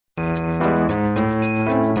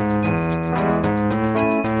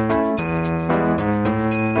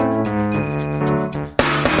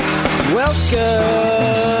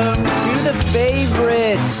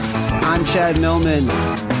Chad Millman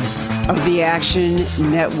of the Action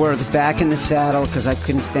Network, back in the saddle because I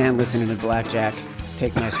couldn't stand listening to Blackjack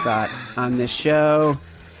take my spot on this show.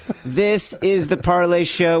 This is the Parlay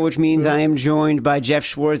Show, which means I am joined by Jeff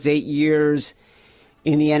Schwartz, 8 years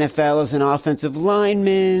in the NFL as an offensive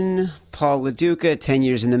lineman, Paul LaDuca, 10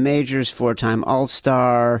 years in the majors, 4-time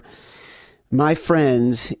All-Star. My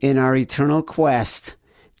friends in our eternal quest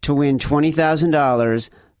to win $20,000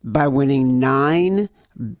 by winning 9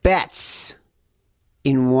 bets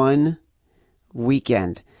in one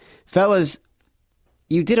weekend. Fellas,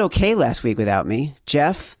 you did okay last week without me.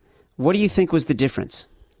 Jeff, what do you think was the difference?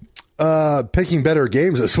 Picking better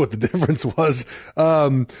games is what the difference was. I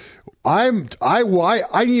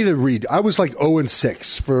need to read. I was like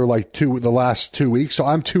 0-6 for like the last 2 weeks. So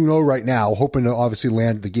I'm 2-0 right now, hoping to obviously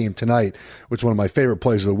land the game tonight, which is one of my favorite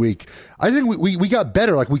plays of the week. I think we got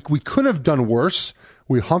better. Like we could have done worse.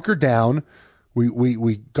 We hunkered down.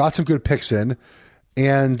 We got some good picks in.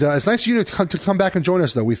 And it's nice of you to come back and join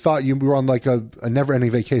us, though. We thought you were on like a never-ending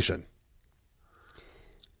vacation.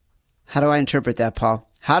 How do I interpret that, Paul?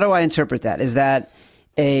 How do I interpret that? Is that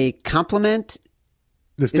a compliment?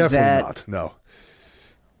 It's definitely not.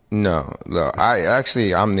 No.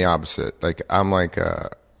 I'm the opposite. Like I'm like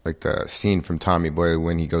the scene from Tommy Boy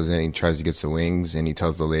when he goes in and he tries to get the wings and he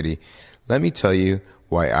tells the lady, "Let me tell you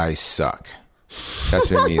why I suck." That's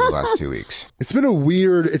been me the last 2 weeks. It's been a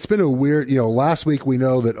weird. Last week we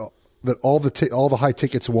know that all the high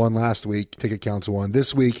tickets won last week. Ticket counts won.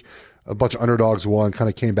 This week, a bunch of underdogs won. Kind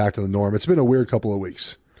of came back to the norm. It's been a weird couple of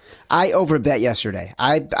weeks. I overbet yesterday.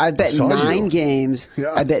 I bet 9 games.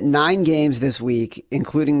 Yeah. I bet 9 games this week,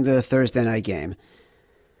 including the Thursday night game.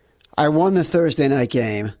 I won the Thursday night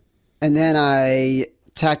game, and then I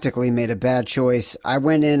tactically made a bad choice. I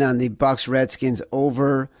went in on the Bucs Redskins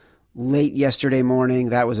over late yesterday morning.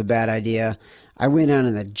 That was a bad idea. I went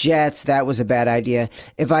on the Jets. That was a bad idea.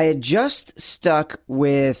 If I had just stuck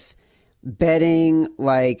with betting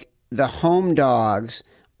like the home dogs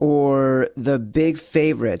or the big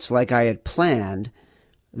favorites like I had planned,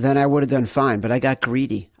 then I would have done fine. But I got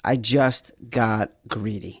greedy. I just got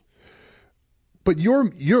greedy. But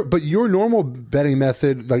your normal betting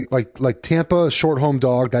method, like Tampa short home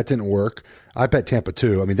dog, that didn't work. I bet Tampa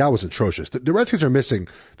too. I mean, that was atrocious. The Redskins are missing.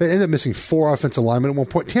 They ended up missing 4 offensive linemen at one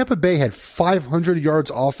point. Tampa Bay had 500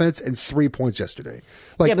 yards offense and 3 points yesterday.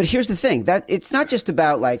 Yeah, but here's the thing: that it's not just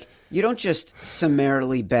about like you don't just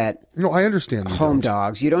summarily bet. No, I understand home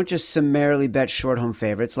dogs. You don't just summarily bet short home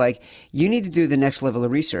favorites. Like you need to do the next level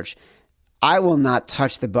of research. I will not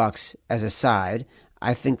touch the Bucs as a side.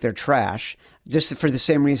 I think they're trash. Just for the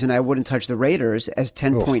same reason I wouldn't touch the Raiders as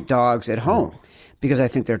 10-point dogs at home because I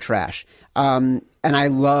think they're trash. And I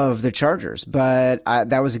love the Chargers, but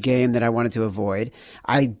that was a game that I wanted to avoid.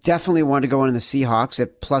 I definitely wanted to go on the Seahawks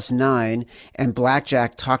at +9, and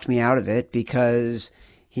Blackjack talked me out of it because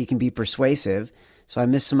he can be persuasive. So I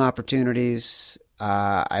missed some opportunities.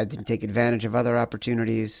 I didn't take advantage of other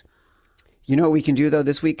opportunities. You know what we can do, though,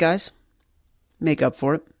 this week, guys? Make up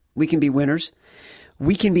for it. We can be winners.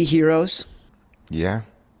 We can be heroes. Yeah.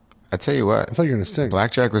 I tell you what. I thought you were going to sing.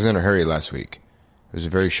 Blackjack was in a hurry last week. It was a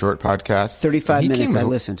very short podcast. 35 minutes. I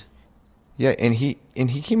listened. Yeah, and he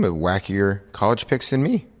came with wackier college picks than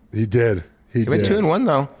me. He did. He went 2-1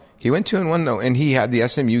 though. And he had the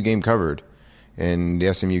SMU game covered. And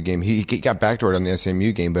the SMU game, he got backdoored on the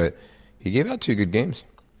SMU game, but he gave out 2 good games.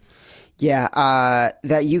 Yeah,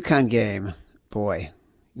 that UConn game, boy.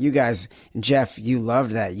 You guys, Jeff, you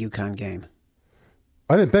loved that UConn game.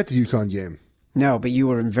 I didn't bet the UConn game. No, but you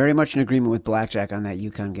were very much in agreement with Blackjack on that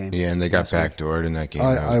UConn game. Yeah, and they got backdoored in that game.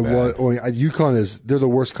 UConn they're the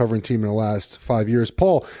worst covering team in the last 5 years.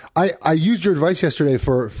 Paul, I used your advice yesterday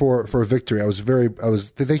for a victory.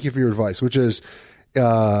 Thank you for your advice, which is,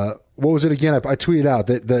 what was it again? I tweeted out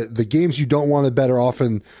that the games you don't want to bet are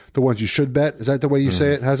often the ones you should bet. Is that the way you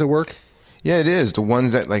say it? How does it work? Yeah, it is. The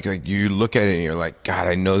ones that like you look at it and you're like, God,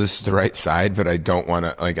 I know this is the right side, but I don't want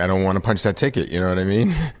to punch that ticket. You know what I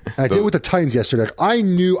mean? I did with the Titans yesterday. I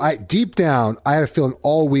knew deep down, I had a feeling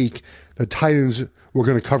all week the Titans were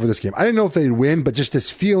going to cover this game. I didn't know if they'd win, but just this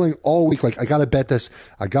feeling all week, like I got to bet this.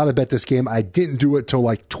 I got to bet this game. I didn't do it till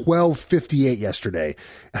like 12:58 yesterday.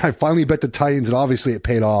 And I finally bet the Titans, and obviously it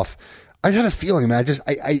paid off. I had a feeling, man.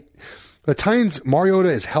 The Titans, Mariota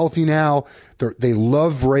is healthy now. They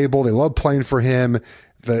love Vrabel. They love playing for him.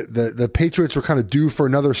 The Patriots were kind of due for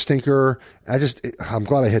another stinker. I'm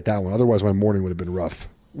glad I hit that one. Otherwise, my morning would have been rough.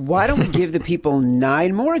 Why don't we give the people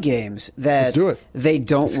 9 more games that they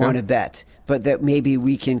don't want to bet, but that maybe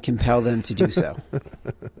we can compel them to do so?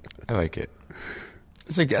 I like it.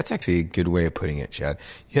 That's actually a good way of putting it, Chad.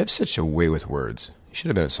 You have such a way with words. You should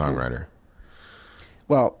have been a songwriter.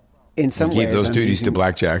 Well, in some ways, Give those I'm duties using- to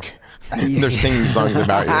Blackjack. They're singing songs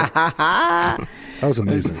about you. That was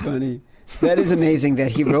amazing. Funny. That is amazing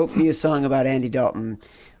that he wrote me a song about Andy Dalton,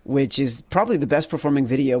 which is probably the best performing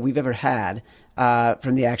video we've ever had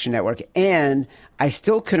from the Action Network. And I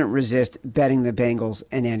still couldn't resist betting the Bengals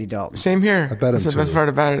and Andy Dalton. Same here. I bet him That's the too. best part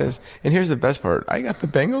about it is, and here's the best part. I got the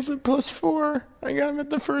Bengals at +4. I got them at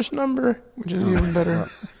the first number, which is even better.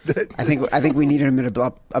 I think we needed him at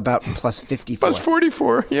about plus 54.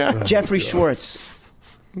 +44, yeah. Jeffrey Schwartz.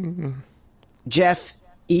 Jeff,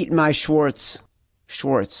 eat my Schwartz.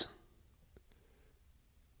 Schwartz.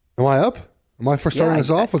 Am I up? Am I for starting this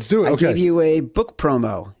off? Let's do it. I Okay. gave you a book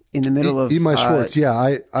promo in the middle of Eat my Schwartz. Yeah,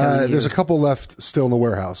 telling there's you. a couple left still in the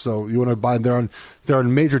warehouse. So you want to buy them? They're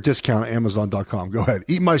on major discount at Amazon.com. Go ahead.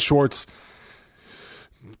 Eat my Schwartz.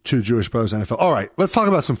 Two Jewish brothers NFL. All right, let's talk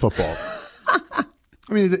about some football.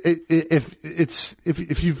 I mean,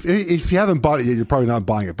 if you haven't bought it yet, you're probably not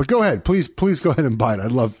buying it. But go ahead, please go ahead and buy it.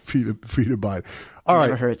 I'd love for you to buy it. All right,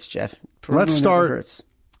 Never hurts, Jeff. let's Promo start never hurts.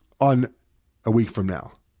 on a week from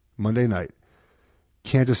now, Monday night.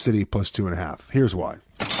 Kansas City +2.5. Here's why.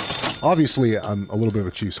 Obviously, I'm a little bit of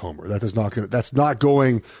a Chiefs homer. That's not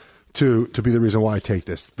going to be the reason why I take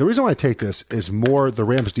this. The reason why I take this is more the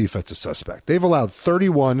Rams' defense is suspect. They've allowed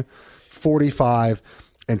 31, 45,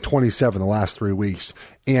 and 27 the last 3 weeks.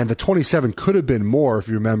 And the 27 could have been more, if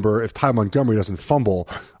you remember, if Ty Montgomery doesn't fumble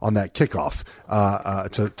on that kickoff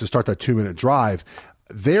to start that 2-minute drive.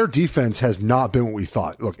 Their defense has not been what we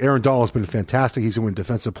thought. Look, Aaron Donald has been fantastic. He's going to win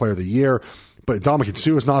Defensive Player of the Year. But Ndamukong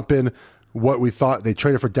Suh has not been what we thought. They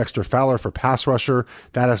traded for Dexter Fowler for pass rusher.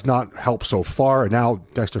 That has not helped so far. And now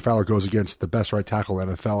Dexter Fowler goes against the best right tackle in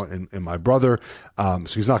the NFL in my brother. So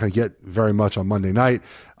he's not going to get very much on Monday night.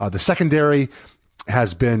 The secondary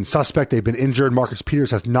has been suspect. They've been injured. Marcus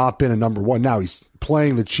Peters has not been a number one. Now he's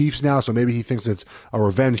playing the Chiefs now, so maybe he thinks it's a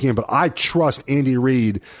revenge game. But I trust Andy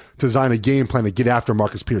Reid to design a game plan to get after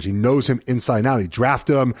Marcus Peters. He knows him inside and out. He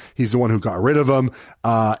drafted him. He's the one who got rid of him.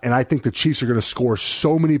 And I think the Chiefs are going to score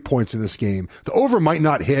so many points in this game. The over might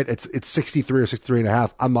not hit. It's 63 or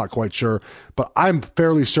 63.5. I'm not quite sure. But I'm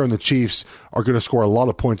fairly certain the Chiefs are going to score a lot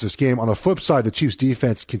of points this game. On the flip side, the Chiefs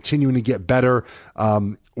defense continuing to get better.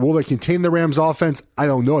 Will they contain the Rams offense? I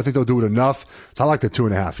don't know. I think they'll do it enough. So I like the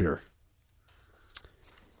 2.5 here.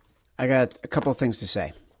 I got a couple of things to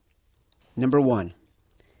say. Number one,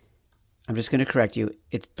 I'm just going to correct you.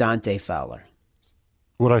 It's Dante Fowler.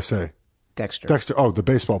 What'd I say? Dexter. Dexter. Oh, the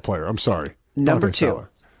baseball player. I'm sorry. Number Dante two. Fowler.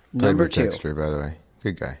 Played Number with two. Dexter, by the way.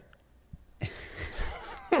 Good guy.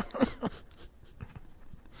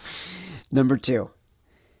 Number two.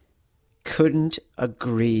 Couldn't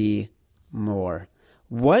agree more.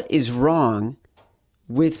 What is wrong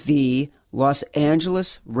with the Los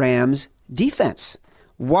Angeles Rams defense?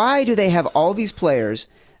 Why do they have all these players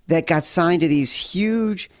that got signed to these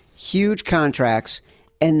huge, huge contracts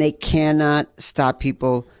and they cannot stop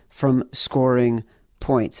people from scoring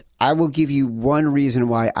points? I will give you one reason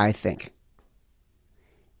why I think.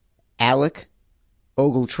 Alec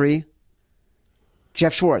Ogletree,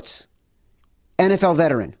 Jeff Schwartz, NFL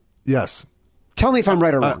veteran. Yes. Tell me if I'm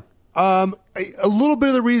right or wrong. A little bit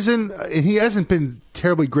of the reason, and he hasn't been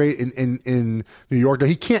terribly great in New York. Now,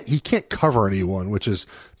 he can't cover anyone, which is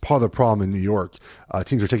part of the problem in New York.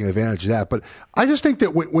 Teams are taking advantage of that. But I just think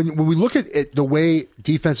that when we look at it, the way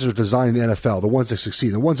defenses are designed in the NFL, the ones that succeed,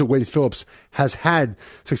 the ones that Wade Phillips has had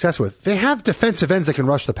success with, they have defensive ends that can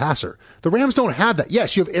rush the passer. The Rams don't have that.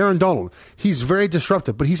 Yes, you have Aaron Donald. He's very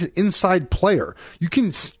disruptive, but he's an inside player. You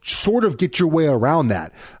can sort of get your way around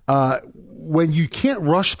that. When you can't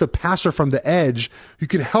rush the passer from the edge, you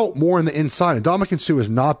can help more in the inside. And Ndamukong Suh has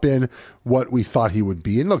not been what we thought he would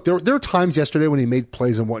be. And look, there were times yesterday when he made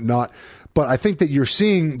plays and whatnot, but I think that you're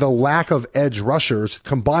seeing the lack of edge rushers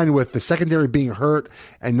combined with the secondary being hurt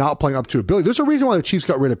and not playing up to ability. There's a reason why the Chiefs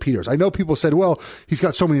got rid of Peters. I know people said, well, he's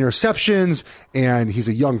got so many interceptions and he's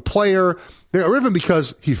a young player. They got rid of him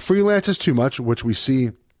because he freelances too much, which we see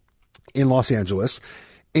in Los Angeles.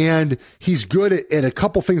 And he's good at a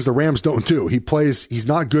couple things the Rams don't do. He's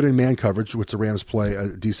not good in man coverage, which the Rams play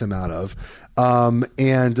a decent amount of.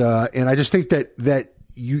 And I just think that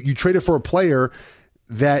you traded for a player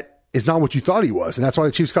that is not what you thought he was. And that's why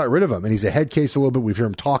the Chiefs got rid of him. And he's a head case a little bit. We've heard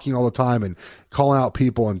him talking all the time and calling out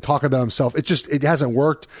people and talking about himself. It hasn't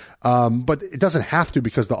worked. But it doesn't have to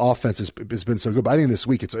because the offense has been so good. But I think this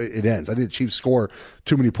week it ends. I think the Chiefs score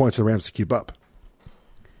too many points for the Rams to keep up.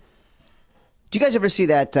 Do you guys ever see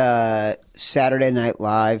that Saturday Night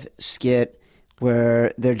Live skit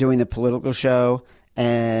where they're doing the political show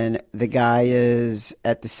and the guy is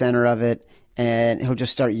at the center of it and he'll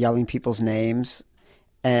just start yelling people's names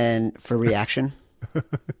and for reaction?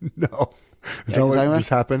 No. Is Yeah, that what exactly. just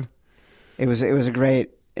happened? It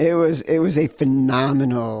was a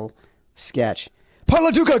phenomenal sketch.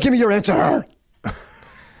 Parlay, give me your answer.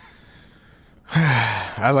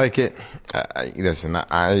 I like it. Listen,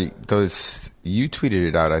 you tweeted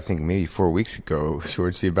it out, I think maybe 4 weeks ago,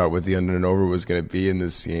 Shorty, about what the under and over was going to be in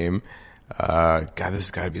this game. God, this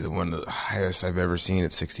has got to be one of the highest I've ever seen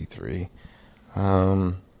at 63.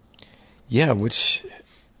 Yeah, which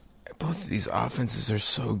both of these offenses are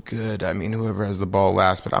so good. I mean, whoever has the ball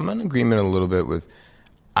last, but I'm in agreement a little bit with.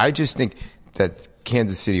 I just think that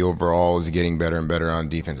Kansas City overall is getting better and better on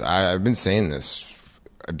defense. I've been saying this.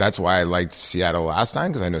 That's why I liked Seattle last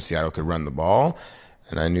time, because I know Seattle could run the ball,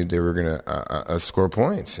 and I knew they were going to score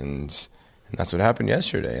points, and that's what happened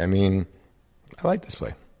yesterday. I mean, I like this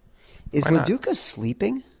play. Is Why not? LaDuca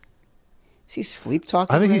sleeping? Is he sleep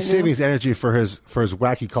talking? I think right he's now? saving his energy for his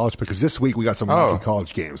wacky college, because this week we got some wacky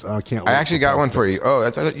college games. I can't wait. I actually got one for you. Oh,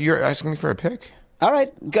 I thought you're asking me for a pick? All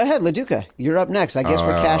right, go ahead, LaDuca. You're up next. I guess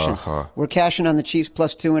we're cashing. We're cashing on the Chiefs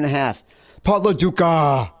plus 2.5. Paul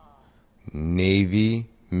LaDuca. Navy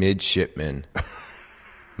midshipman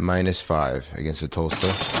 -5 against the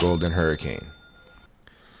Tulsa Golden Hurricane.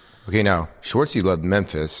 Okay, now Schwartzy loved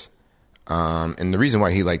Memphis, and the reason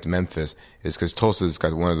why he liked Memphis is because Tulsa's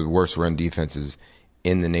got one of the worst run defenses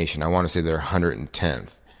in the nation. I want to say they're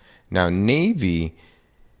 110th. Now Navy,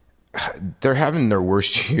 they're having their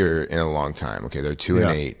worst year in a long time. Okay, they're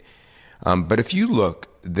 2-8. But if you look,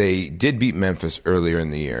 they did beat Memphis earlier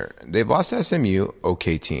in the year. They've lost to SMU,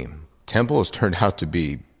 okay team. Temple has turned out to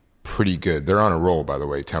be pretty good. They're on a roll, by the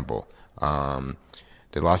way, Temple.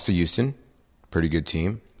 They lost to Houston, pretty good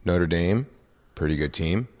team. Notre Dame, pretty good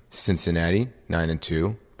team. Cincinnati,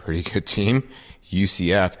 9-2, pretty good team.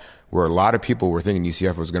 UCF, where a lot of people were thinking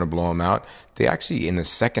UCF was going to blow them out, they actually, in the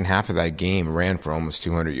second half of that game, ran for almost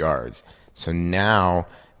 200 yards. So now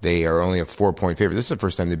they are only a 4-point favorite. This is the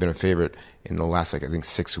first time they've been a favorite in the last, I think,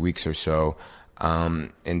 6 weeks or so.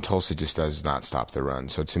 And Tulsa just does not stop the run.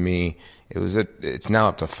 So to me, it's now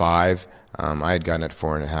up to 5. I had gotten at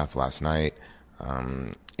 4.5 last night.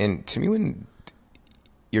 And to me, when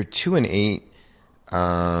you're 2-8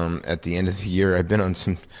 at the end of the year, I've been on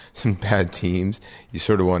some bad teams. You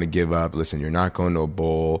sort of want to give up. Listen, you're not going to a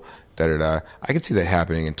bowl. I can see that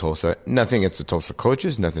happening in Tulsa. Nothing against the Tulsa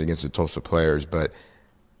coaches, nothing against the Tulsa players,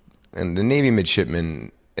 and the Navy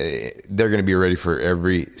midshipmen, they're going to be ready for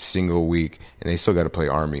every single week, and they still got to play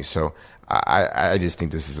Army. So I just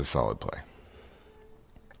think this is a solid play.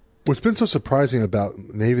 What's been so surprising about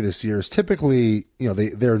Navy this year is typically,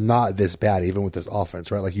 they're not this bad, even with this offense,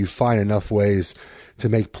 right? Like, you find enough ways to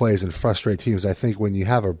make plays and frustrate teams. I think when you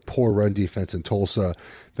have a poor run defense in Tulsa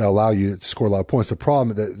that allow you to score a lot of points,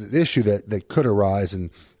 the issue that could arise,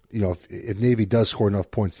 and if Navy does score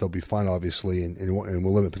enough points, they'll be fine, obviously, and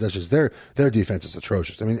will limit possessions. Their defense is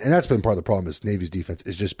atrocious. I mean, and that's been part of the problem, is Navy's defense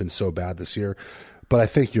has just been so bad this year. But I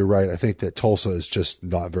think you're right. I think that Tulsa is just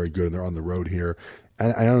not very good, and they're on the road here.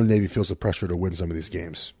 And I know Navy feels the pressure to win some of these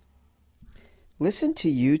games. Listen to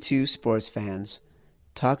you two sports fans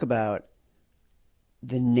talk about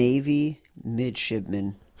the Navy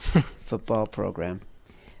midshipman football program.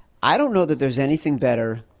 I don't know that there's anything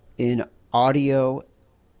better in audio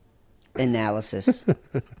analysis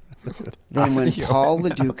than when Paul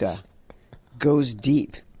LaDuca goes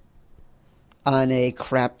deep on a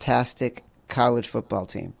craptastic college football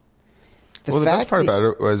team. The best part about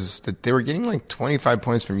it was that they were getting like 25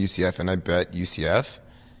 points from UCF, and I bet UCF,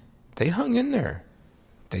 they hung in there.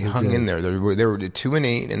 They hung in there. They were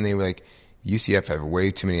 2-8, and they were like, UCF have way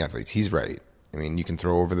too many athletes. He's right. I mean, you can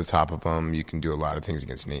throw over the top of them. You can do a lot of things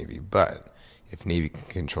against Navy. But if Navy can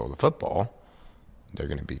control the football, they're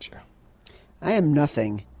going to beat you. I am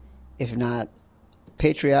nothing if not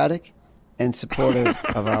patriotic and supportive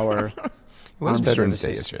of our It was armed Veterans services.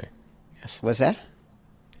 Day yesterday. Yes. Was that?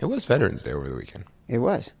 It was Veterans Day over the weekend. It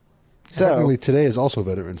was. So, Technically, today is also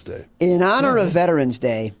Veterans Day. in honor of Veterans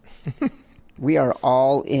Day, we are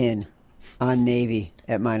all in on Navy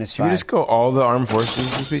at -5. Should we just go all the armed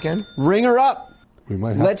forces this weekend? Ring her up. We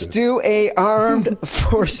might have Let's to. do a armed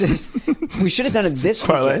forces. We should have done it this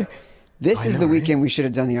Parlay? weekend. This is know, the right? weekend we should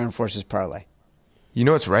have done the armed forces parlay. You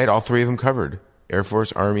know what's right? All three of them covered. Air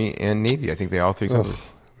Force, Army, and Navy. I think they all three covered.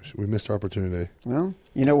 We missed our opportunity. Well,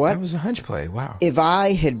 you know what? That was a hunch play. Wow. If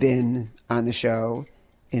I had been on the show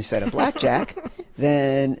instead of Blackjack,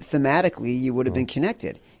 then thematically you would have been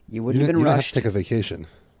connected. You wouldn't have been You don't have rushed. to take a vacation.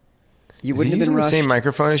 You Is wouldn't he have been using the rushed. same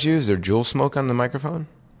microphone as you? Is there jewel smoke on the microphone?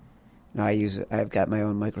 No, I've got my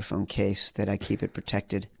own microphone case that I keep it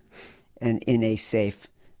protected and in a safe,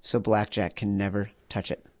 so Blackjack can never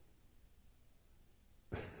touch it.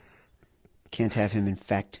 Can't have him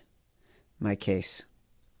infect my case.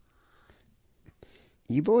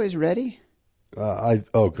 You boys ready?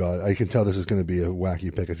 Oh God, I can tell this is going to be a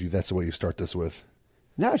wacky pick if that's the way you start this with.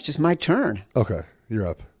 No, it's just my turn. Okay, you're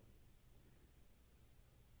up.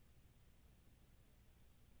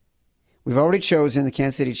 We've already chosen the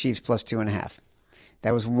Kansas City Chiefs plus 2.5.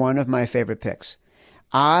 That was one of my favorite picks.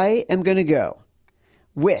 I am going to go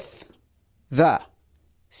with the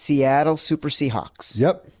Seattle Super Seahawks.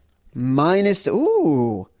 Yep. Minus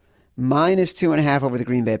 2.5 over the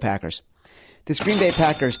Green Bay Packers. This Green Bay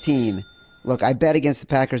Packers team, look, I bet against the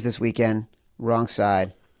Packers this weekend. Wrong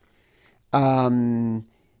side. They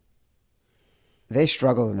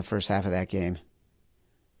struggled in the first half of that game.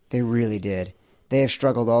 They really did. They have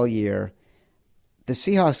struggled all year. The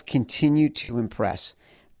Seahawks continue to impress.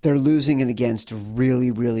 They're losing it against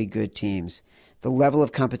really, really good teams. The level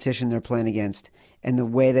of competition they're playing against and the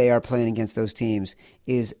way they are playing against those teams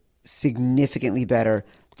is significantly better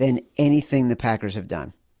than anything the Packers have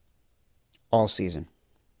done all season.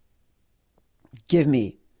 Give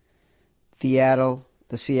me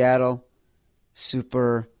the Seattle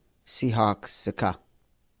Super Seahawks.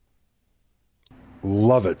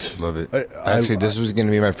 Love it. Love it. Actually, this was going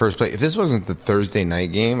to be my first play. If this wasn't the Thursday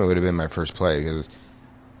night game, it would have been my first play because,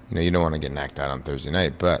 you don't want to get knocked out on Thursday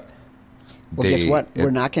night. But guess what?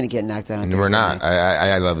 We're not going to get knocked out on Thursday We're not. night.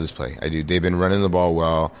 I love this play. I do. They've been running the ball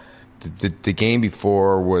well. The game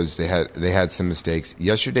before was they had some mistakes.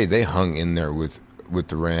 Yesterday they hung in there with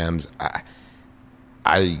the Rams. They're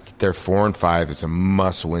 4-5. It's a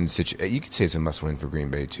must-win situation. You could say it's a must-win for Green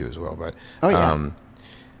Bay too as well. But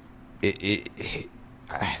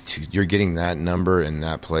you're getting that number in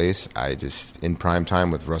that place. In prime time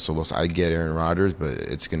with Russell Wilson, I get Aaron Rodgers, but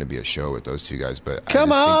it's going to be a show with those two guys. But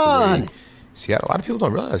come on, Seattle. A lot of people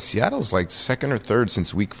don't realize Seattle's like second or third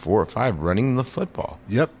since week 4 or 5 running the football.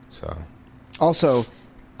 Yep. So, also,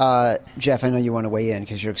 Jeff, I know you want to weigh in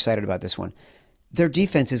because you're excited about this one. Their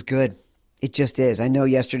defense is good. It just is. I know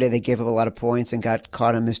yesterday they gave up a lot of points and got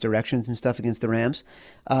caught on misdirections and stuff against the Rams.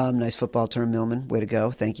 Nice football term, Millman. Way to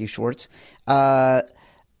go. Thank you, Schwartz. Their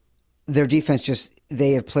defense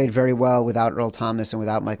they have played very well without Earl Thomas and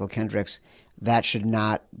without Michael Kendricks. That should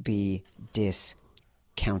not be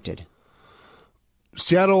discounted.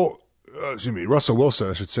 Russell Wilson,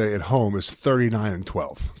 I should say, at home is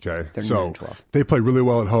 39-12. Okay, 39-12. They play really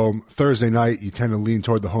well at home. Thursday night, you tend to lean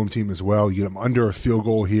toward the home team as well. You get them under a field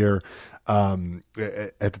goal here at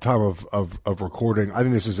the time of recording. I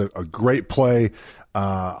think this is a great play.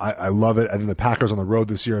 I love it. I think the Packers on the road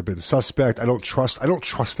this year have been suspect. I don't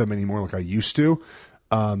trust them anymore like I used to.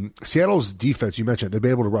 Seattle's defense, you mentioned, they've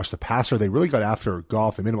been able to rush the passer. They really got after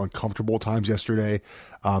Goff. They made him uncomfortable at times yesterday.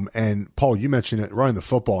 And Paul, you mentioned it, running the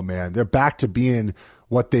football, man. They're back to being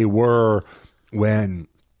what they were when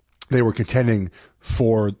they were contending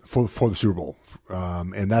for the Super Bowl.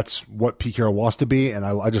 And that's what Pete Carroll wants to be. And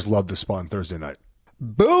I just love this spot on Thursday night.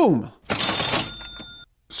 Boom.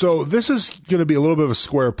 So this is going to be a little bit of a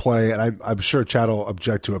square play, and I'm sure Chad will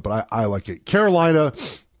object to it, but I like it. Carolina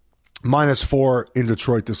 -4 in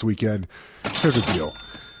Detroit this weekend. Here's the deal.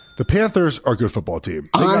 The Panthers are a good football team.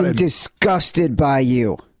 I'm disgusted by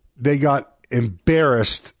you. They got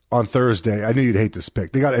embarrassed on Thursday. I knew you'd hate this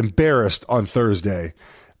pick. They got embarrassed on Thursday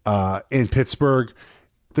in Pittsburgh.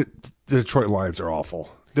 The Detroit Lions are awful.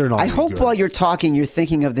 They're not. I hope good. while you're talking, you're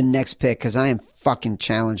thinking of the next pick because I am fucking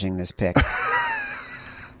challenging this pick.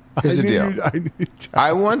 Here's the deal.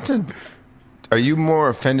 I want to. Are you more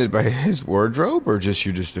offended by his wardrobe, or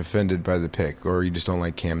you're just offended by the pick, or you just don't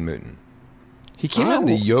like Cam Newton? He came out in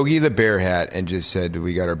the Yogi the Bear hat and just said,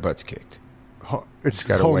 "We got our butts kicked." It's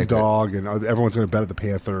home dog, and everyone's going to bet at the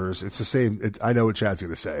Panthers. It's the same. I know what Chad's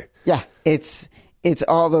going to say. Yeah, it's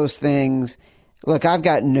all those things. Look, I've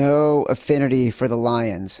got no affinity for the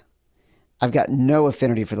Lions.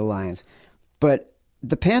 But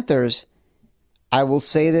the Panthers, I will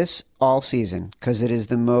say this all season because it is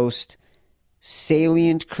the most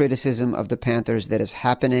salient criticism of the Panthers that is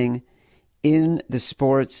happening in the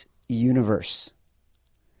sports universe.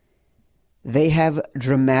 They have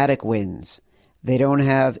dramatic wins. They don't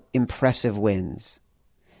have impressive wins.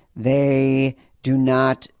 They do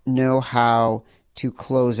not know how to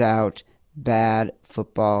close out bad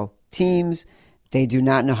football teams. They do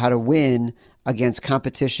not know how to win against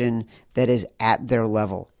competition that is at their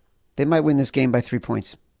level. They might win this game by 3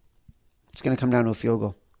 points. It's going to come down to a field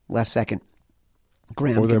goal. Last second.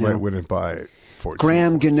 Or they might win it by 14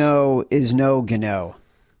 Graham points. Gano is no Gano.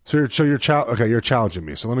 So you're challenging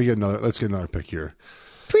me. So let's get another pick here.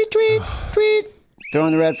 Tweet.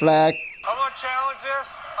 Throwing the red flag. I'm going to challenge this.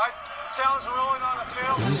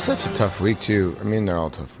 This is such a tough week, too. I mean, they're all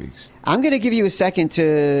tough weeks. I'm going to give you a second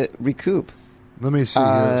to recoup. Let me see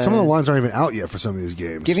here. Some of the lines aren't even out yet for some of these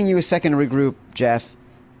games. Giving you a second to regroup, Jeff,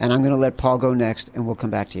 and I'm going to let Paul go next, and we'll come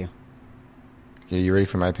back to you. Okay, you ready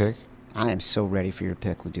for my pick? I am so ready for your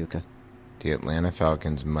pick, LaDuca. The Atlanta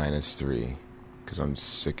Falcons -3, because I'm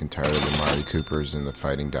sick and tired of the Amari Coopers and the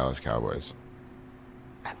Fighting Dallas Cowboys.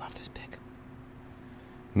 I love this pick.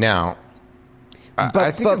 Now,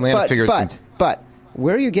 I think Atlanta figured some... But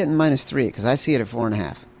where are you getting -3? Because I see it at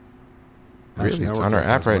 4.5. Really? It's on our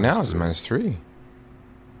app right now. It's -3.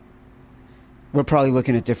 We're probably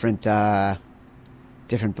looking at different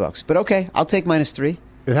books. But okay, I'll take -3.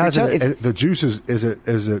 It has the juice is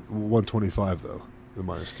at 125 though. The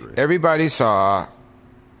 -3. Everybody saw.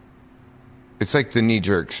 It's like the knee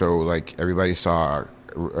jerk. So like everybody saw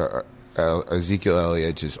Ezekiel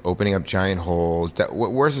Elliott just opening up giant holes.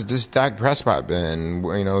 Where's this Dak Prescott been?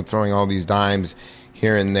 Throwing all these dimes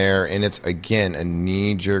here and there, and it's again a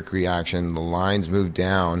knee jerk reaction. The lines move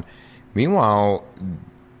down. Meanwhile,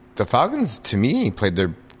 the Falcons, to me, played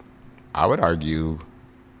their, I would argue,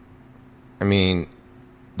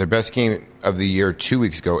 their best game of the year 2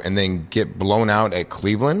 weeks ago, and then get blown out at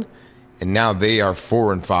Cleveland, and now they are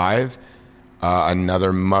 4-5.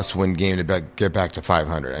 Another must-win game to get back to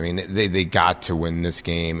 500. They got to win this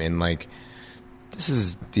game, and this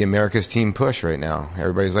is the America's team push right now.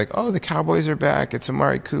 Everybody's like, "Oh, the Cowboys are back! It's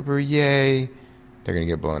Amari Cooper, yay!" They're gonna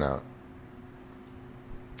get blown out.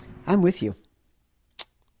 I'm with you.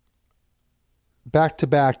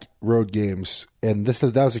 Back-to-back road games, and that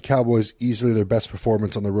was the Cowboys' easily their best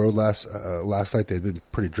performance on the road last night. They'd been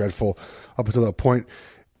pretty dreadful up until that point,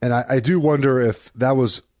 and I do wonder if that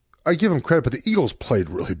was. I give them credit, but the Eagles played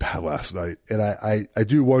really bad last night, and I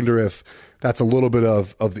do wonder if that's a little bit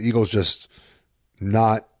of the Eagles just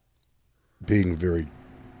not being very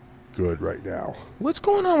good right now. What's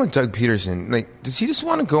going on with Doug Peterson? Does he just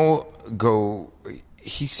want to go?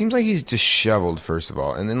 He seems like he's disheveled, first of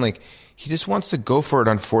all, and then he just wants to go for it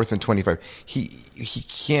on 4th and 25. He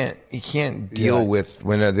can't deal with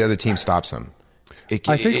when the other team stops him.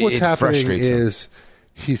 I think what's happening is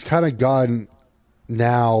he's kind of gone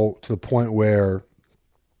now to the point where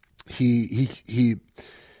he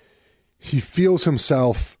feels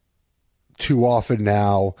himself too often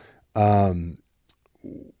now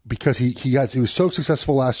because he was so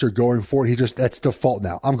successful last year going for it. That's default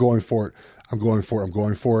now. I'm going for it. I'm going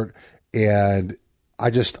for it. And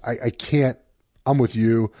I can't. I'm with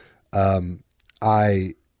you.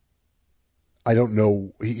 I don't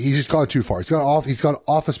know. He's just gone too far. He's gone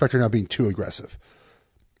off the spectrum now, being too aggressive.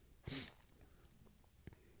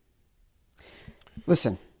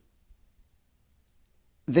 Listen,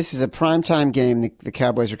 this is a primetime game the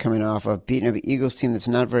Cowboys are coming off of, beating an Eagles team that's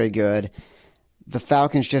not very good. The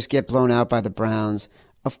Falcons just get blown out by the Browns.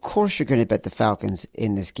 Of course you're going to bet the Falcons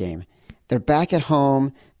in this game. They're back at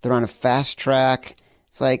home. They're on a fast track.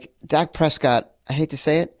 It's like Dak Prescott, I hate to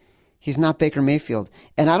say it, he's not Baker Mayfield.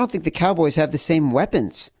 And I don't think the Cowboys have the same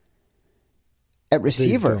weapons at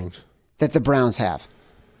receiver that the Browns have.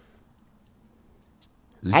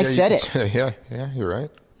 Yeah, I said it. Yeah, you're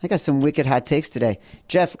right. I got some wicked hot takes today.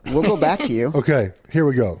 Jeff, we'll go back to you. Okay, here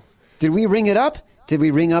we go. Did we ring it up? Did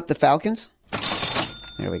we ring up the Falcons?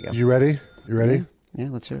 There we go. You ready? Yeah,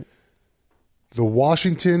 let's hear it. The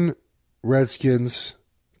Washington Redskins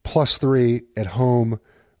 +3 at home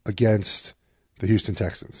against the Houston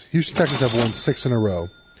Texans. Houston Texans have won 6 in a row.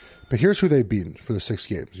 But here's who they've beaten for the 6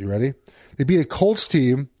 games. You ready? They beat a Colts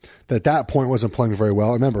team that at that point wasn't playing very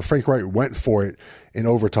well. Remember, Frank Wright went for it in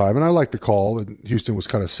overtime, and I like the call. And Houston was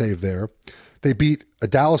kind of saved there. They beat a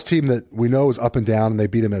Dallas team that we know is up and down, and they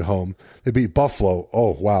beat them at home. They beat Buffalo.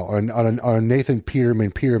 Oh, wow. On a Nathan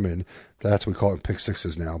Peterman. That's what we call it pick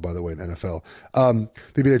sixes now, by the way, in the NFL.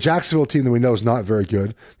 They beat a Jacksonville team that we know is not very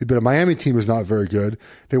good. They beat a Miami team that's not very good.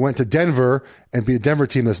 They went to Denver and beat a Denver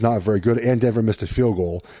team that's not very good, and Denver missed a field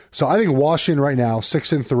goal. So I think Washington right now,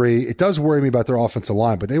 6-3. It does worry me about their offensive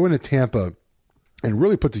line, but they went to Tampa and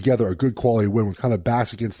really put together a good quality win with kind of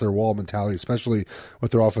backs against their wall mentality, especially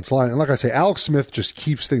with their offensive line. And like I say, Alex Smith just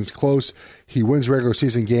keeps things close. He wins regular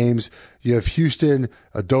season games. You have Houston,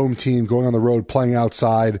 a dome team, going on the road, playing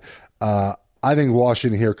outside. I think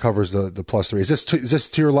Washington here covers the +3. Is this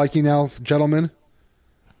to your liking now, gentlemen?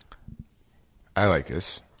 I like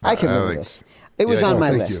this. I can remember this. It was on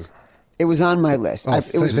my list. It was on my list.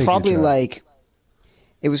 It was probably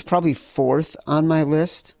it was probably 4th on my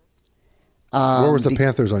list. Where was the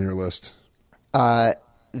Panthers on your list?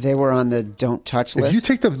 They were on the don't touch list. If you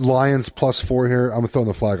take the Lions +4 here, I'm throwing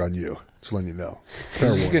the flag on you. Just letting you know.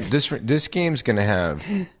 This game's going to have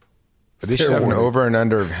They should have an over and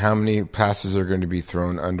under of how many passes are going to be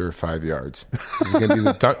thrown under 5 yards. This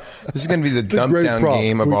is going to be the dump down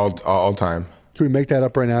game of all time. Can we make that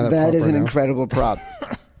up right now? That is an incredible prop.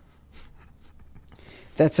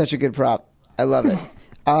 That's such a good prop. I love it.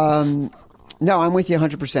 No, I'm with you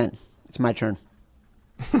 100%. It's my turn.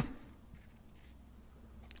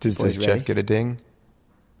 Does Jeff get a ding?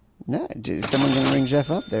 No, is someone going to ring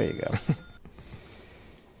Jeff up? There you go.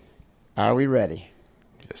 Are we ready?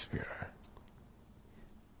 Yes, we are.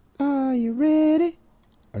 Are you ready?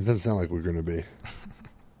 It doesn't sound like we're going to be.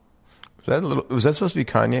 Was that supposed to be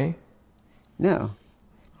Kanye? No.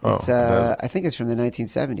 It's, I think it's from the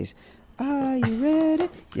 1970s. Are you ready?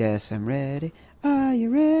 Yes, I'm ready. Are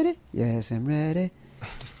you ready? Yes, I'm ready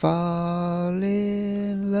to fall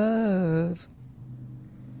in love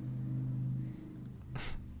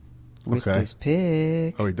with this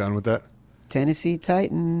pick. Are we done with that? Tennessee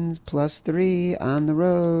Titans +3 on the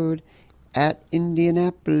road at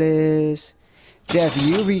Indianapolis. Jeff,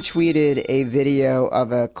 you retweeted a video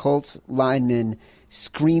of a Colts lineman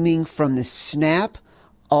screaming from the snap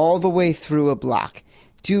all the way through a block.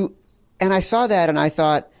 And I saw that and I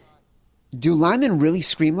thought, do linemen really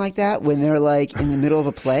scream like that when they're like in the middle of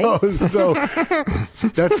a play? So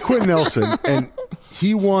that's Quentin Nelson, and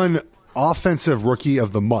he won Offensive Rookie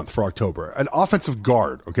of the Month for October. An offensive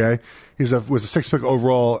guard, okay? Was a 6th pick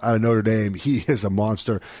overall out of Notre Dame. He is a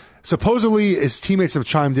monster. Supposedly, his teammates have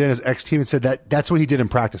chimed in, his ex-teammates said that's what he did in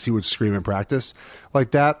practice. He would scream in practice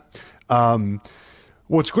like that.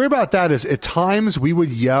 What's great about that is at times we would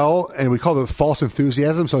yell and we called it false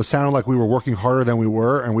enthusiasm. So it sounded like we were working harder than we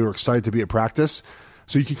were and we were excited to be at practice.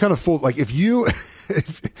 So you can kind of fool, like if you,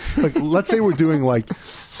 like let's say we're doing like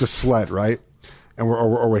the sled, right? And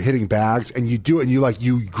we're hitting bags and you do it and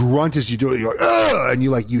you grunt as you do it. You're like, ugh! And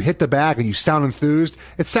you hit the bag and you sound enthused.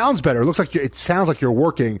 It sounds better. It sounds like you're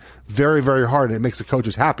working very, very hard and it makes the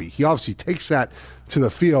coaches happy. He obviously takes that to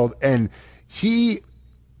the field and he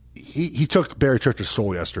took Barry Church's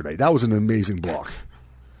soul yesterday. That was an amazing block.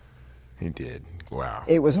 He did. Wow.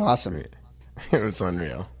 It was awesome. It was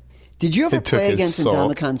unreal. Did you ever play against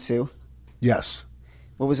Ndamukong Suh? Yes.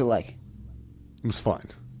 What was it like? It was fine.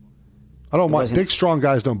 I don't mind. Big, strong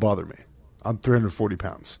guys don't bother me. I'm 340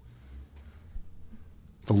 pounds.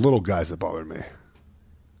 The little guys that bother me.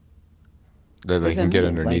 They can get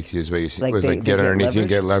underneath you is what you see. Get underneath you and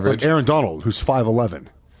get leverage? Like Aaron Donald, who's 5'11".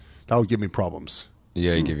 That would give me problems.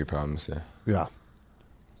 Yeah, you give you problems, yeah. Yeah.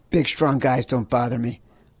 Big, strong guys don't bother me.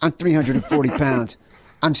 I'm 340 pounds.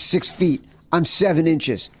 I'm 6 feet. I'm 7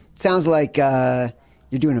 inches. Sounds like you're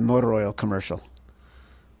doing a motor oil commercial.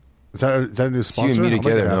 Is that a new sponsor? You and me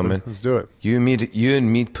together, Hellman. Let's do it. You and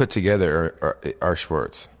me put together our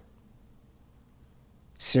Schwartz.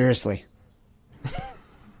 Seriously.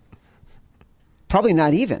 Probably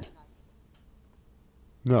not even.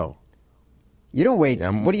 No. You don't weigh. Yeah,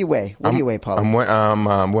 what do you weigh? What do you weigh, Paul? I'm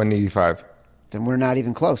 185. Then we're not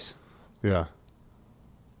even close. Yeah.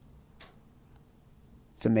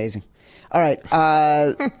 It's amazing. All right.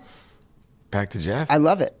 Back to Jeff. I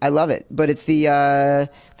love it. But it's the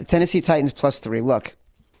Tennessee Titans +3. Look,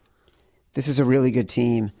 this is a really good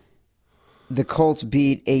team. The Colts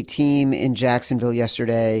beat a team in Jacksonville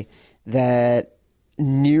yesterday that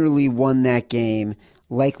nearly won that game,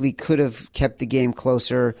 likely could have kept the game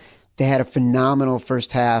closer. They had a phenomenal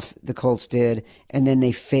first half, the Colts did, and then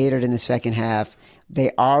they faded in the second half.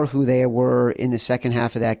 They are who they were in the second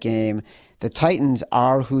half of that game. The Titans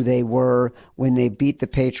are who they were when they beat the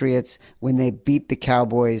Patriots, when they beat the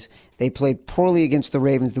Cowboys. They played poorly against the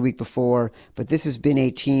Ravens the week before, but this has been a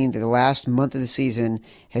team that the last month of the season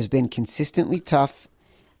has been consistently tough.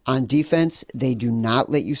 On defense, they do not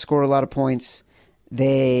let you score a lot of points.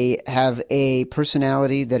 They have a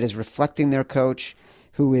personality that is reflecting their coach,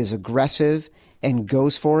 who is aggressive and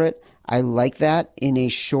goes for it. I like that in a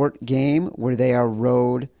short game where they are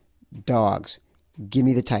road dogs. Give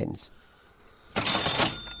me the Titans.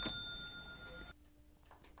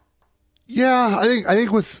 Yeah, I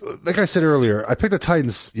think with, like I said earlier, I picked the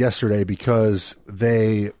Titans yesterday because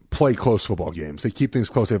they play close football games. They keep things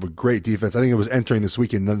close. They have a great defense. I think it was entering this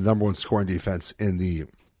weekend the number one scoring defense in the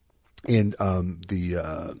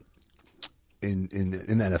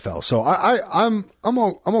NFL. So I'm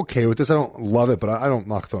okay with this. I don't love it, but I don't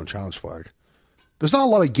knock throwing challenge flag. There's not a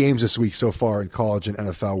lot of games this week so far in college and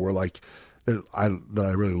NFL where that I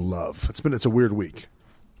really love. It's a weird week.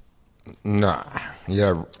 Nah,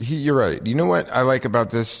 yeah, you're right. You know what I like about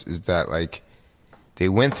this is that they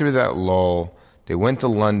went through that lull. They went to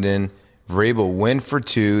London. Vrabel went for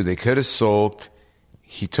 2. They could have sulked.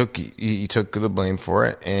 He took the blame for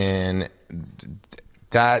it, and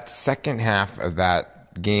that second half of that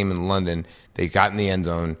game in London, they got in the end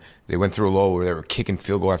zone. They went through a lull where they were kicking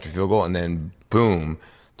field goal after field goal, and then boom,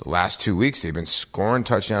 the last 2 weeks they've been scoring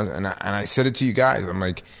touchdowns. And I said it to you guys. I'm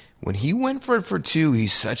like, when he went for it for 2,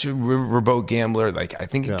 he's such a riverboat gambler. Like, I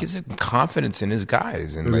think it gives him confidence in his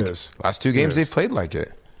guys. And last 2 games they've played like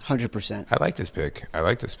it. 100%. I like this pick.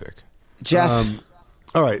 Jeff,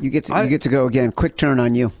 all right, you get to go again. Quick turn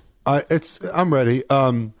on you. I'm ready.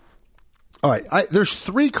 All right, there's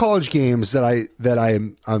 3 college games that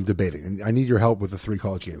I'm debating, and I need your help with the 3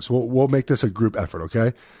 college games. We'll make this a group effort,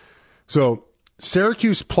 okay? So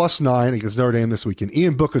Syracuse +9 against Notre Dame this weekend.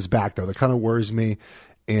 Ian Book is back though. That kind of worries me.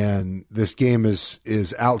 And this game is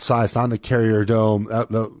outsized on the Carrier Dome. That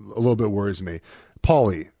a little bit worries me.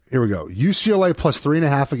 Paulie, here we go. UCLA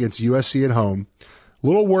 +3.5 against USC at home. A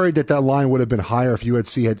little worried that line would have been higher if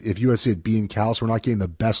USC had beaten Cal, so we're not getting the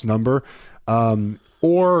best number.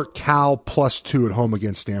 Or Cal +2 at home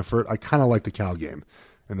against Stanford. I kind of like the Cal game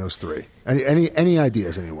in those 3. Any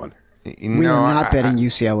ideas, anyone? We are not betting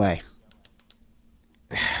UCLA.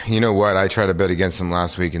 You know what? I tried to bet against them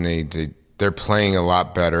last week, and they're playing a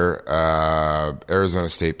lot better. Arizona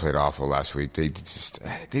State played awful last week.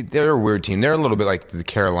 They're a weird team. They're a little bit like the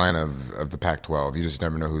Carolina of the Pac-12. You just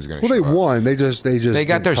never know who's going to. Well, they won. They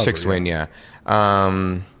got their 6th win. Yeah.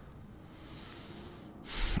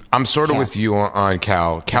 I'm sort of with you on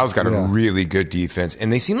Cal. Cal's got a really good defense,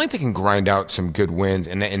 and they seem like they can grind out some good wins.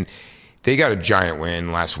 And they got a giant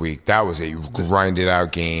win last week. That was a grinded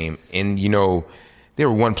out game, and they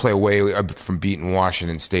were 1 play away from beating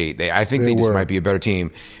Washington State. I think they just might be a better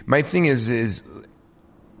team. My thing is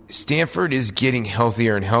Stanford is getting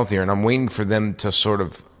healthier and healthier, and I'm waiting for them to sort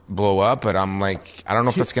of blow up, but I'm like, I don't know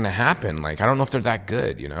if that's going to happen. Like, I don't know if they're that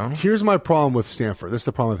good, Here's my problem with Stanford. This is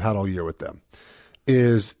the problem I've had all year with them,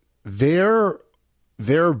 is their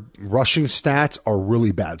rushing stats are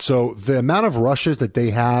really bad. So the amount of rushes that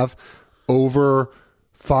they have over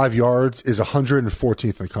 5 yards is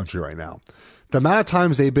 114th in the country right now. The amount of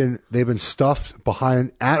times they've been stuffed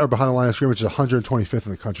behind the line of scrimmage is 125th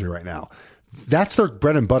in the country right now. That's their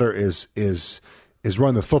bread and butter is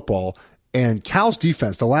running the football. And Cal's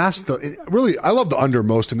defense, really, I love the under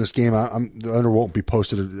most in this game. The under won't be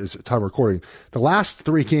posted at the time of recording. The last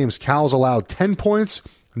 3 games, Cal's allowed 10 points,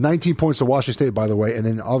 19 points to Washington State, by the way, and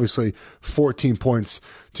then obviously 14 points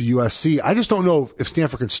to USC. I just don't know if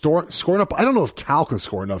Stanford can score enough. I don't know if Cal can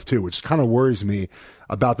score enough, too, which kind of worries me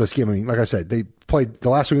about this game. I mean, like I said, they played the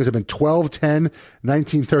last 2 games have been 12-10,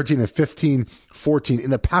 19-13, and 15-14 in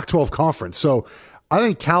the Pac-12 conference. So I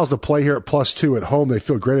think Cal's the play here at +2 at home. They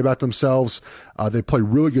feel great about themselves. They play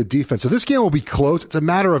really good defense. So this game will be close. It's a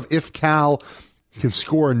matter of if Cal can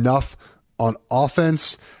score enough on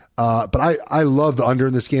offense. But I love the under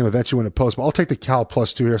in this game eventually when it posts. But I'll take the Cal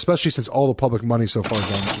 +2 here, especially since all the public money so far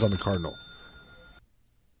is on the Cardinal.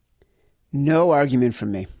 No argument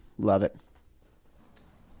from me. Love it.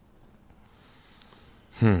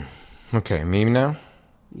 Okay, me now?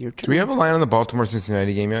 Your turn. Do we have a line on the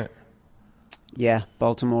Baltimore-Cincinnati game yet? Yeah,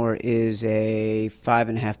 Baltimore is a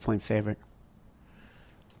 5.5-point favorite.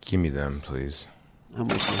 Give me them, please. I'm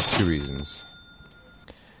with you. 2 reasons.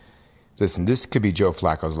 Listen, this could be Joe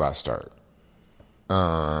Flacco's last start.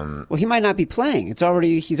 Well, he might not be playing. He's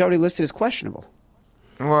already listed as questionable.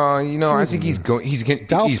 Well, I think he's going. He's playing.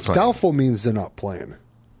 Doubtful means they're not playing.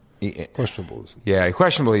 Questionable. Yeah,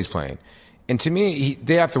 questionable. He's playing. And to me,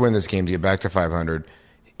 they have to win this game to get back to 500,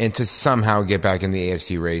 and to somehow get back in the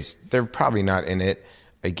AFC race. They're probably not in it.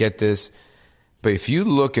 I get this. But if you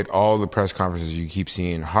look at all the press conferences you keep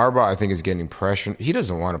seeing, Harbaugh, I think, is getting pressure. He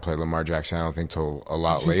doesn't want to play Lamar Jackson, I don't think, till a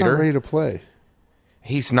lot later. He's not ready to play.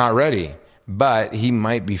 He's not ready. But he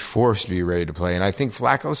might be forced to be ready to play. And I think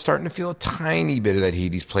Flacco's starting to feel a tiny bit of that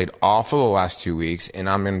heat. He's played awful the last 2 weeks, and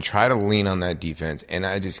I'm going to try to lean on that defense. And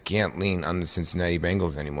I just can't lean on the Cincinnati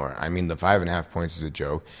Bengals anymore. I mean, the 5.5 points is a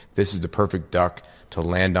joke. This is the perfect duck to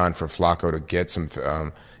land on for Flacco to get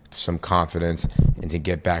some confidence and to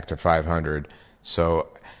get back to 500. So,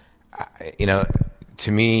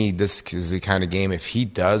 to me, this is the kind of game, if he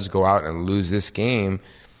does go out and lose this game,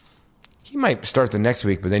 he might start the next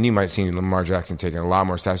week, but then you might see Lamar Jackson taking a lot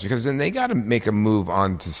more snaps, because then they got to make a move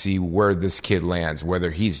on to see where this kid lands, whether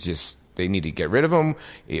they need to get rid of him,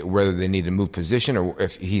 whether they need to move position, or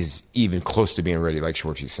if he's even close to being ready, like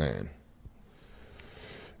Schwartzy's saying.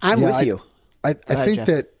 I'm with you. I think Jeff.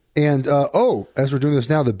 That, and as we're doing this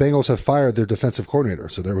now, the Bengals have fired their defensive coordinator.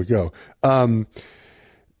 So there we go.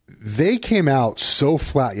 They came out so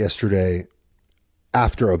flat yesterday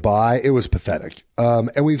after a bye. It was pathetic.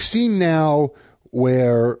 And we've seen now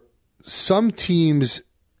where some teams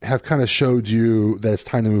have kind of showed you that it's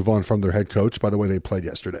time to move on from their head coach by the way they played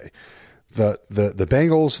yesterday. the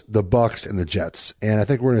Bengals, the Bucks, and the Jets. And I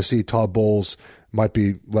think we're going to see Todd Bowles might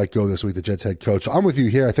be let go this week, the Jets head coach. So I'm with you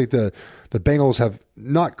here. I think the Bengals have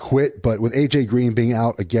not quit, but with A.J. Green being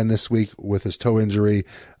out again this week with his toe injury,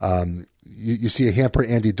 you see a hampered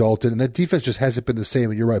Andy Dalton, and that defense just hasn't been the same.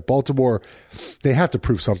 And you're right, Baltimore, they have to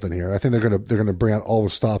prove something here. I think they're gonna bring out all the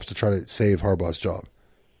stops to try to save Harbaugh's job.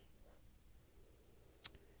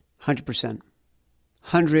 100%.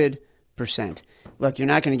 100%. Look, you're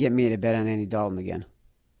not going to get me to bet on Andy Dalton again.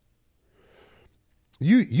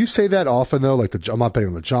 You say that often though, like I'm not betting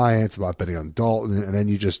on the Giants, I'm not betting on Dalton, and then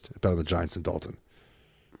you just bet on the Giants and Dalton.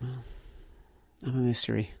 I'm a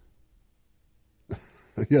mystery.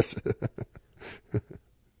 Yes.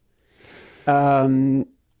 My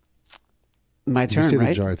You turn, see right?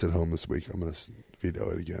 the Giants at home this week. I'm going to veto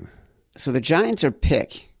it again. So the Giants are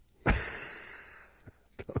pick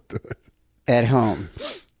Don't do it. at home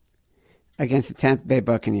against the Tampa Bay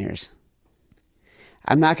Buccaneers.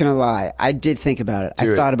 I'm not going to lie. I did think about it.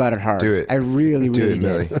 I thought about it hard. Do it. I really, Do really it, did.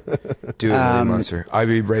 Millie. Do it, Millie Monster. I'll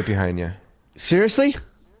be right behind you. Seriously?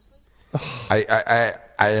 I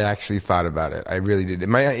actually thought about it. I really did.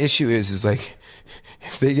 My issue is like,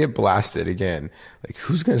 if they get blasted again, like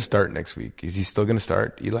who's going to start next week? Is he still going to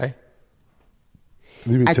start, Eli?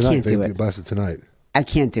 You mean I tonight? can't They do get it. blasted tonight. I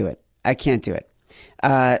can't do it.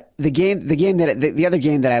 The other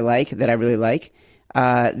game that I like, that I really like,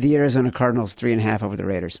 the Arizona Cardinals 3.5 over the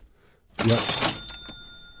Raiders. Yep.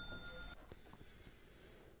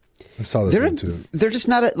 I saw this one too. They're just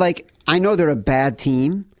not I know they're a bad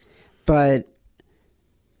team, but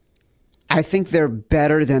I think they're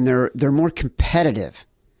better than they're more competitive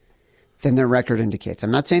than their record indicates.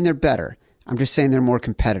 I'm not saying they're better. I'm just saying they're more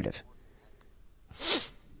competitive.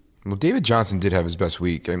 Well, David Johnson did have his best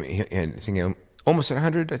week. I mean, I think almost at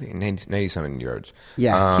 100. I think 90-something yards.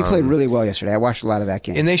 Yeah, he played really well yesterday. I watched a lot of that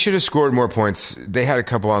game. And they should have scored more points. They had a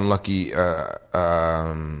couple unlucky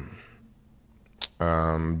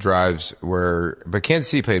drives but Kansas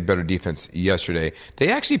City played better defense yesterday. They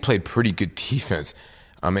actually played pretty good defense.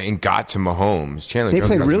 And got to Mahomes. Chandler Jones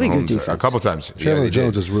played got to really good Mahomes defense. a couple times. Chandler they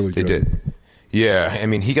Jones did. is really good. They did. Yeah, I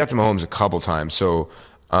mean, he got to Mahomes a couple times. So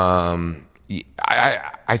I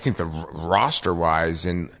think the roster wise,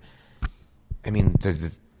 and I mean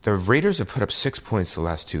the Raiders have put up 6 points the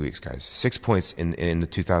last 2 weeks, guys. 6 points in the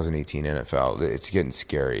 2018 NFL. It's getting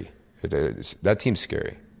scary. That team's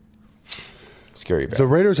scary. Scary bad. The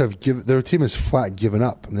Raiders their team has flat given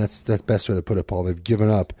up, and that's the best way to put it, Paul. They've given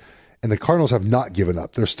up, and the Cardinals have not given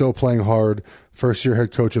up. They're still playing hard. First-year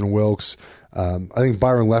head coach in Wilkes. I think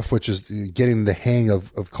Byron Leftwich is getting the hang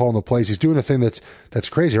of calling the plays. He's doing a thing that's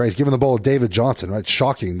crazy, right? He's giving the ball to David Johnson, right? It's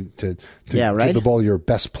shocking to give the ball to your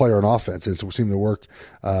best player on offense. It seemed to work.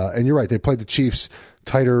 And you're right. They played the Chiefs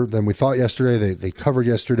tighter than we thought yesterday. They covered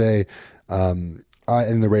yesterday. And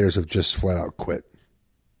the Raiders have just flat out quit.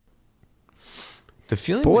 The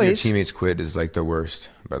feeling when your teammates quit is like the worst,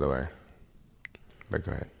 by the way. But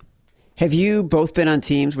go ahead. Have you both been on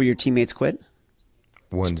teams where your teammates quit?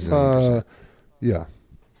 1,000,000%. Yeah.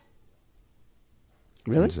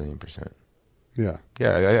 Really? 1,000,000%. Yeah.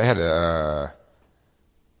 Yeah, I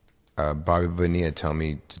had Bobby Bonilla tell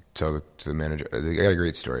me to tell to the manager. I got a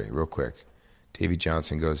great story, real quick. Davey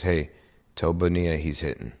Johnson goes, "Hey, tell Bonilla he's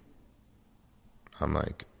hitting." I'm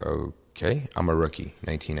like, "Okay." I'm a rookie,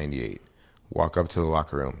 1998. Walk up to the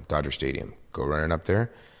locker room, Dodger Stadium. Go running up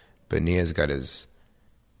there. Bonilla's got his,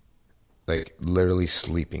 literally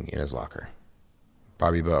sleeping in his locker.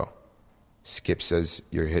 Bobby Bo. Skip says,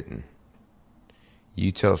 "You're hitting."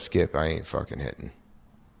 You tell Skip I ain't fucking hitting.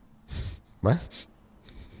 What?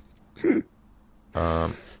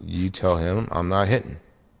 You tell him I'm not hitting.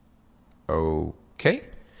 Okay.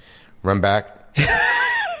 Run back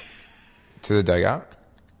to the dugout.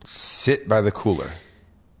 Sit by the cooler.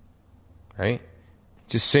 Right?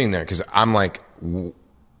 Just sitting there because I'm like, I'm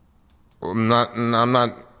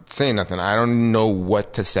not saying nothing. I don't know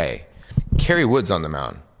what to say. Kerry Wood's on the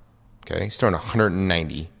mound. Okay? He's throwing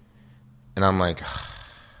 190. And I'm like,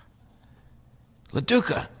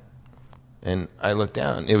 LaDuca. And I look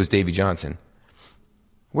down. It was Davey Johnson.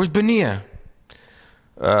 "Where's Bonilla?"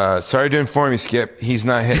 Sorry to inform you, Skip. He's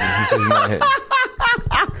not hitting. He says he's not hitting.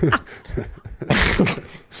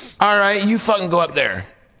 All right, you fucking go up there.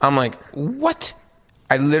 I'm like, what?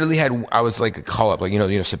 I literally I was like a call up,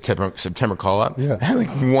 September call up. Yeah. I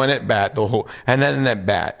had one at bat and then an at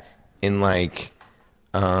bat in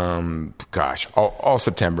all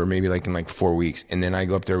September, maybe in 4 weeks. And then I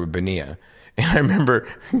go up there with Bonilla. And I remember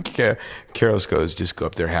Karros goes, "Just go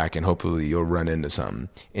up there, hack, and hopefully you'll run into something."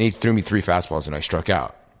 And he threw me 3 fastballs and I struck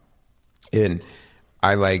out. And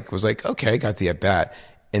I was like, okay, I got the at bat.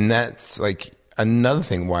 And that's like another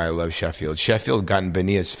thing why I love Sheffield. Sheffield got in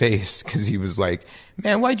Benia's face because he was like,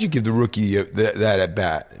 man, why'd you give the rookie that at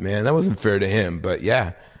bat? Man, that wasn't fair to him. But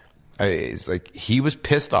yeah, it's like he was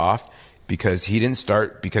pissed off because he didn't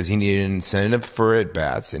start because he needed an incentive for at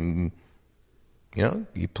bats. And, you know,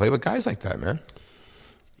 you play with guys like that, man.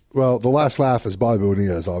 Well, the last laugh is Bobby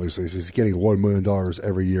Bonilla, obviously. So he's getting $1 million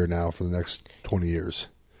every year now for the next 20 years.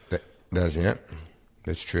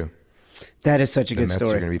 That's true. That is such a good Mets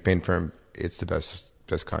story. are going to be paying for him. It's the best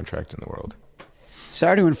contract in the world.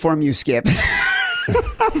 Sorry to inform you, Skip.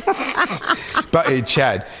 But hey,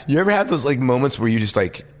 Chad, you ever have those like moments where you just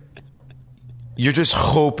like, you're just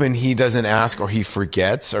hoping he doesn't ask or he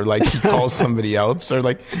forgets or like he calls somebody else or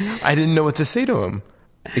like, I didn't know what to say to him.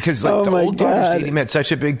 Because like the old Dodger Stadium had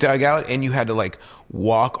such a big dugout and you had to like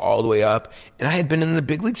walk all the way up. And I had been in the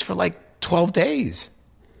big leagues for like 12 days.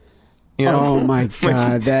 You know? Oh my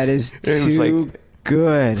God, that is too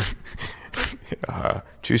good.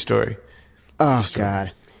 True story. Oh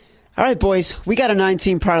God. All right, boys, we got a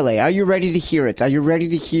 9-team parlay. Are you ready to hear it? Are you ready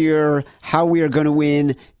to hear how we are going to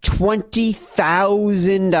win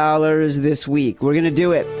 $20,000 this week? We're going to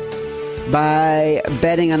do it by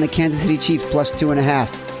betting on the Kansas City Chiefs plus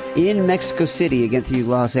 2.5 in Mexico City against the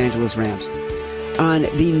Los Angeles Rams. On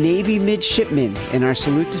the Navy Midshipmen in our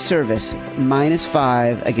salute to service,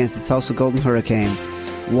 -5 against the Tulsa Golden Hurricane.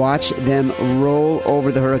 Watch them roll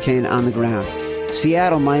over the Hurricane on the ground.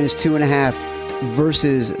 Seattle -2.5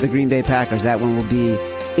 versus the Green Bay Packers. That one will be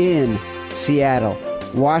in Seattle.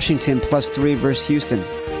 Washington +3 versus Houston.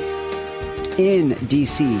 In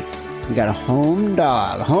D.C., we got a home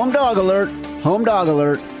dog. Home dog alert. Home dog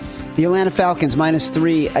alert. The Atlanta Falcons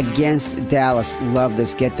 -3 against Dallas. Love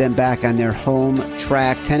this. Get them back on their home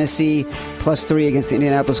track. Tennessee +3 against the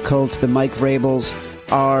Indianapolis Colts. The Mike Vrabels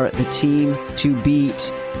are the team to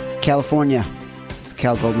beat. California, it's the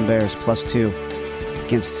Cal Golden Bears +2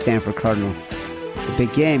 against Stanford Cardinal. The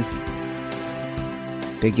big game.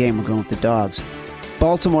 Big game. We're going with the dogs.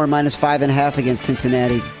 Baltimore -5.5 against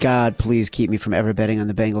Cincinnati. God, please keep me from ever betting on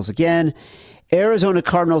the Bengals again. Arizona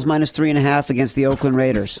Cardinals -3.5 against the Oakland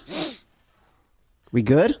Raiders. We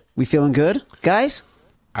good? We feeling good, guys?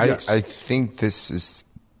 Yes. I think this is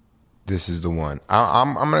the one.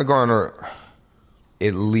 I'm going to go on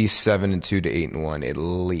at least 7-2 to 8-1. At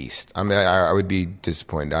least. I mean, I would be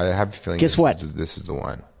disappointed. I have a feeling. Guess what? This is the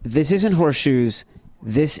one. This isn't horseshoes.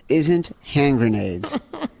 This isn't hand grenades.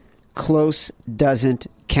 Close doesn't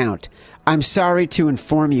count. I'm sorry to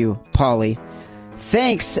inform you, Paulie.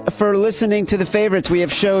 Thanks for listening to The Favorites. We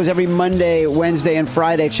have shows every Monday, Wednesday, and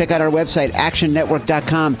Friday. Check out our website,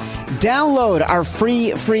 actionnetwork.com. Download our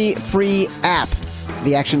free app,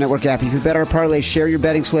 the Action Network app. If you bet our parlay, share your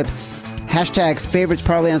betting slip. Hashtag Favorites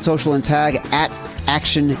Parlay on social and tag at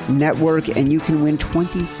Action Network, and you can win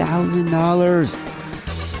 $20,000.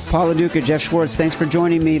 Paula Duca, Jeff Schwartz, thanks for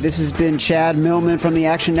joining me. This has been Chad Millman from the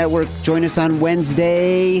Action Network. Join us on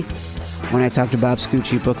Wednesday when I talk to Bob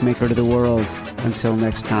Scucci, bookmaker to the world. Until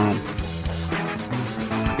next time.